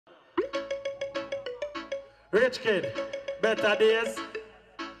Rich kid, better days.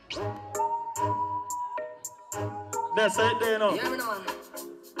 That's it there, no? Yeah, man.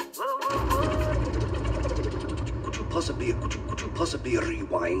 Could you possibly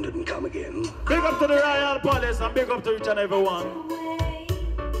rewind and come again? Big up to the Royal Palace and big up to each and every one.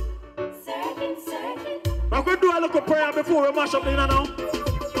 Now we do a little prayer before we mash up the now.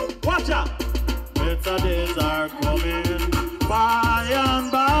 Watch out. Better days are coming by and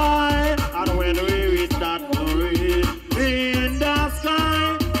by, and when we reach that glory in the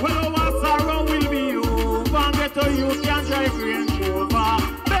sky, well, our sorrow will be over. Better you can drive Range Rover.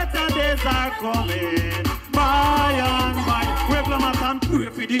 Better days are coming by and by. Where Glamaton, pray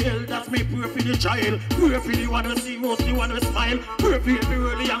for the elders, me pray for the child. Pray for the one who see most, the one who smile. Pray for every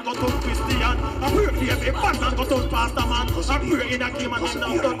early and go to Christian. I pray for every bad man go to pastor man. I pray in a Cayman and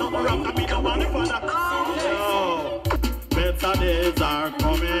now don't know rock and me no one father. Yo, better days are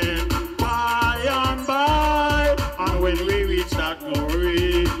coming by and by, and when we reach that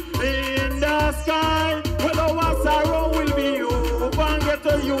glory in the sky, well, our sorrow will be over. And get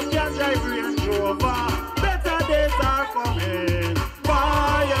to you can drive Range Rover. Better days are coming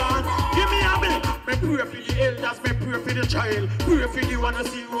by and give me a bit. Me pray for the elders, me pray for the child. Pray for the one who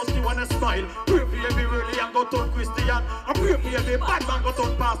see rose, the one who smile. Pray for every early and go turn Christian. I pray for every bad man go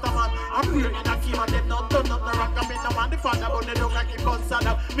turn pastor man. I pray in a Cayman them not turn up the rock and me no man the father, but they don't like him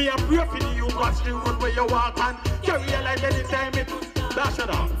concerned. Me a pray for the you watch the road where you walk and carry your life anytime it dash it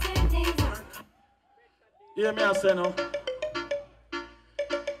out. Hear me I say no.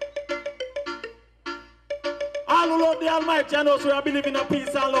 All who love the Almighty and those who are believing in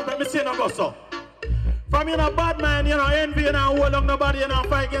peace and love, let me say no go so. From you know bad man, you know envy, you know hold on nobody, you know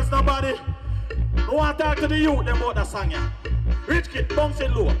fight against nobody. I want to talk to the youth them about that song yeah. Rich kid, bounce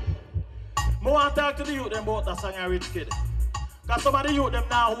it low. I want to talk to the youth them about that song yeah, Rich kid. Because some of the youth them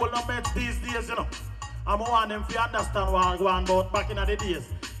now hold no mates these days, you know. And I want them to understand what I go on about back in the days.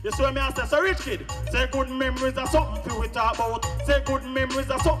 You see what I say? So Rich kid, say good memories are something for we talk about. Say good memories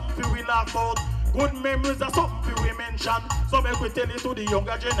are something for we laugh about. Good memories are something we mention. So make we tell it to the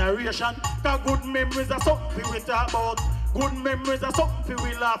younger generation. Cause good memories are something we talk about. Good memories are something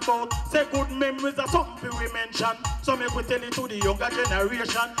we laugh about. Say good memories are something we mention. So make we tell it to the younger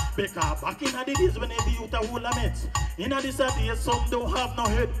generation. Because back in the days when they youth are whole of mates. In the days some don't have no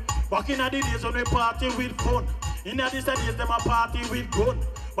head. Back in the days when we party with fun. In the days them a party with gun.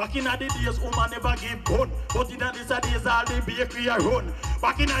 Back in the days woman never give gun. But in the days all the bakery a run.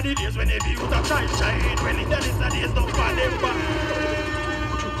 Back in the days when they youth a try shine. When in the days don't fall them back.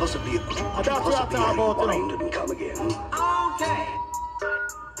 Possibly rewind and come again. Okay.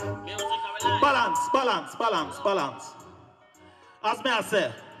 Balance. As me I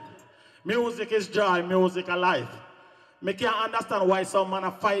say, music is joy, music is life. Me can't understand why some man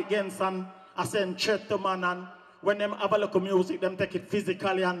a fight against and I send threat to man and when them have a look of music, them take it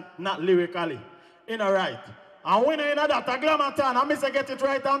physically and not lyrically. You know right. And when you know that, a Glamaton, I miss I get it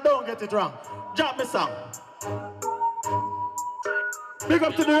right and don't get it wrong. Drop me song. Big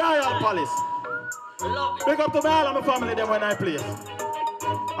up to the Royal Palace. Big up to all of my family them when I play. A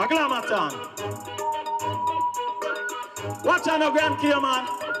Glamaton. Watch out no Grand Cayman.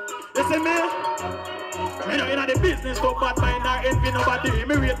 You see me? Me no inna the business to bad mind or envy nobody.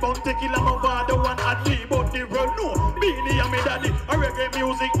 Me rate bound tequila, my father one at me. But the world know, Beanie and me daddy. A reggae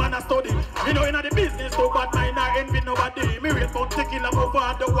music man a study. Me no inna the business to bad mind or envy nobody. Me rate bound tequila, my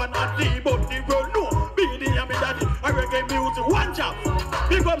father one at me. But the world know, Beanie and me daddy. A reggae music one job.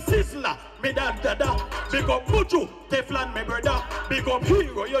 Big up Sisla, me dada. Big up Muchu, Teflon, me brother. Big up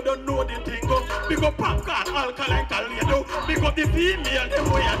Hero, you don't know the thing. Big up Popcorn, Alkaline, Toledo. Big up the female, the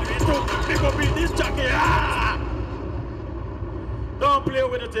way I do it too. Big up in this jacket. Ah! Don't play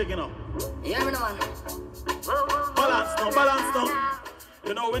with the thing, you know. Yeah, man. Balance now.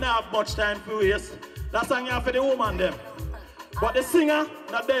 You know, we don't have much time for years. That song here for the woman, them. But the singer,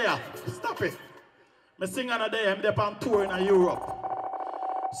 not there. Stop it. My singer not there. I'm there on tour in Europe.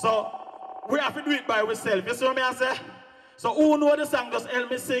 So, we have to do it by ourselves. You see what I say? So, who know the song, just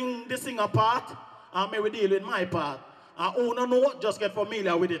help me sing the singer part, and me will deal with my part. And who don't know, just get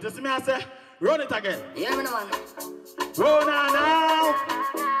familiar with it. You see me I say? Run it again. Yeah, man. Run on now.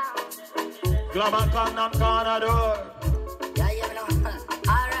 Glamaton and Canada. Yeah, man.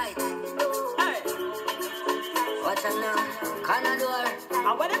 All right. Hey. Watch out now. Canada.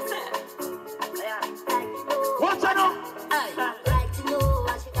 And what it say? Yeah. Watch out now. Hey. Like to know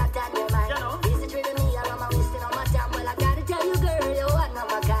what you got on your mind. You know? Is it really me? I'm wasting all my time. Well, I gotta tell you, girl, you're one of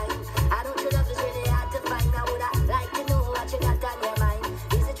my kind. I don't true love is really hard to find. I would like to know what you got on your mind.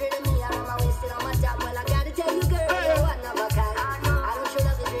 Is it really me? I'm wasting all my time. Well, I gotta tell you, girl, you're one of a kind. I don't true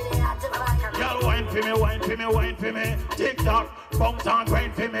love is really hard to find. Girl, wine for me, wine for me, wine for me. Tick tock, bounce and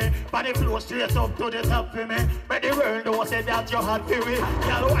grind for me. Body flow straight up to the top for me. But the world don't say that you're hot for me.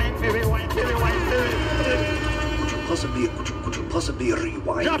 Girl, wine for me, wine for me, wine for me. Could you possibly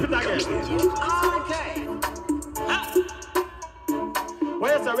rewind? Drop it again. Okay.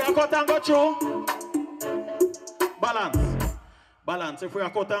 Wait, sir, we are cut and go through. Balance. Balance. If we are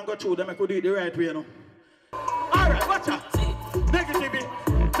cut and go through, then I could do it the right way, you know. Alright, watch out. Negativity.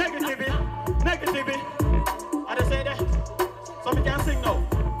 Are they say that? So we can sing now.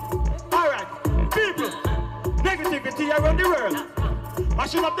 Alright, people. Negativity around the world.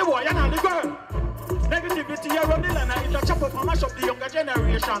 Mashing up the boy and the girl. Negativity around the land. It's a chop up and mash up the younger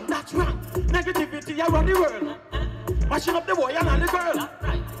generation. That's right. Negativity around the world. Mashing up the boy and the girl.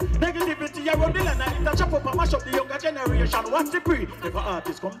 Negativity around the land. It's a chop up and mash up the younger generation. What's the pre? If an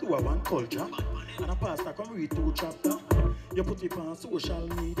artist come to a one culture and a pastor come read 2 chapters, you put it on social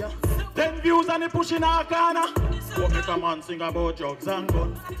media. 10 views and you push in a corner. What make a man sing about drugs and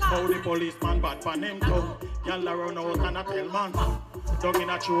guns? How the policeman bad for him too. Y'all run out and a tell man. Dug in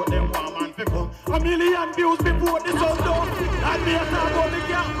a throat them one man fi come. 1 million views before the sun down. And me a talk about the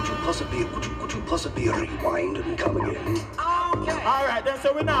girl. Could you possibly rewind and come again? Okay. Alright, then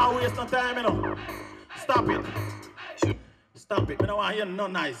so we now waste no time, you know. Stop it. Stop it. I don't want to hear no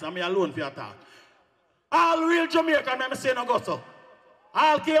nice. I'm alone for your talk. All real Jamaican, me say no go so.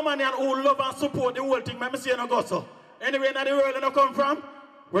 All Caymanian who love and support the whole thing, me say no go so. Anywhere in the world you come from,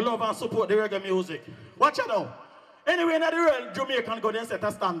 we love and support the reggae music. Watch it now. Anywhere in the world, Jamaican go then set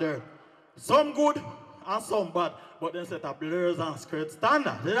a standard. Some good and some bad, but then set a blurs and skirt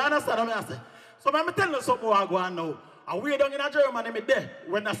standard. You understand what I say? So I'm telling you something I go on now. And we down in Germany, me there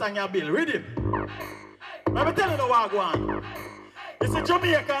when I sang your bill. Read it. I'm telling you what I go on. It's a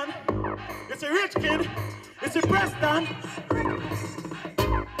Jamaican, it's a rich kid, it's a Preston.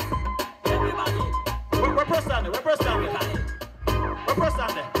 We're Preston there, we're Preston there. We're Preston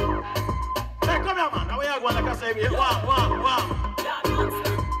there. Hey, come here, man. Now we are going like I say,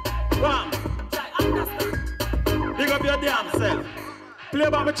 one. Big up your damn self. Play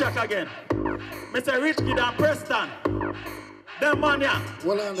by me check again. Mr. Rich Kid and Preston. Them man, yeah.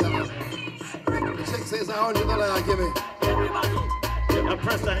 Well, the check says $100 give me.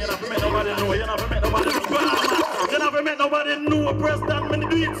 Preston, you don't have to make nobody know. You don't have to make nobody know. You don't have to make nobody know, Preston. When you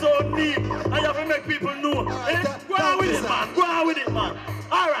do it so deep, and you have to make people know. Eh? Go on with it, man. Go on with it, man.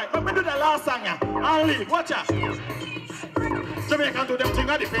 Alright, let me do the last song, yeah. I'll leave. Watch out. Jamaican do them things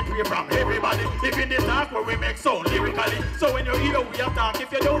a different way from everybody. If in the talk where we make sound lyrically. So when you hear we attack,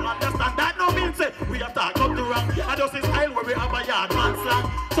 if you don't understand that, no means it. We attack up the wrong. And just this style where we have a yard man slang.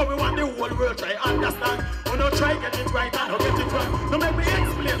 So we want the whole world try understand. We don't try get it right and don't get it wrong. No make me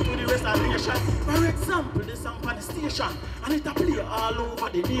explain to the rest of the nation. For example, the song on the station, and it a play all over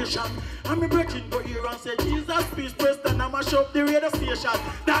the nation. And me breaking go here and say, Jesus peace, Preston, I mash up the radio station.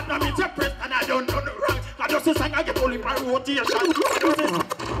 That no means a Preston, I don't know no wrong. I just say song I get only by rotation.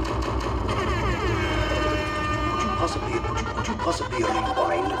 Possibly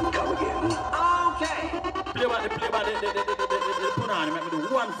rewind and come again. Okay. Play by the put on, make me do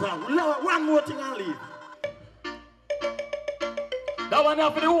one song. One more thing and leave. That one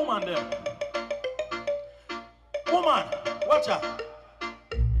there for the woman there. Woman, watch out.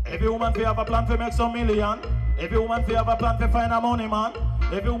 Every woman fi have a plan to make some million. Every woman fi have a plan to find a money man.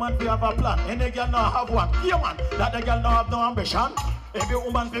 Every woman fi have a plan. Any girl now have one. Yeah man, that the girl now have no ambition. Every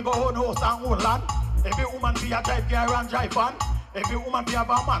woman fi go own house and own land. Every woman fi a drive car and drive van. Every woman fi have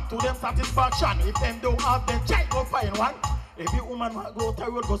a man to them satisfaction. If them don't have them, try go find one. Every woman want go to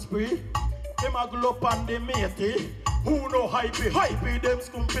road go spree. Them a glow up on the matey. Who know hypey, them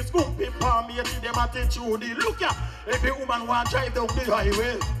scumpy, palm matey, them attitude. Look ya, every woman want drive down the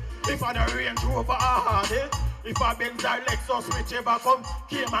highway. If I the Range Rover a Hardy, if I Benz or Lexus, whichever come,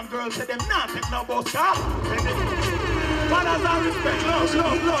 Cayman girls say them not take no bus car. Manners and respect, love.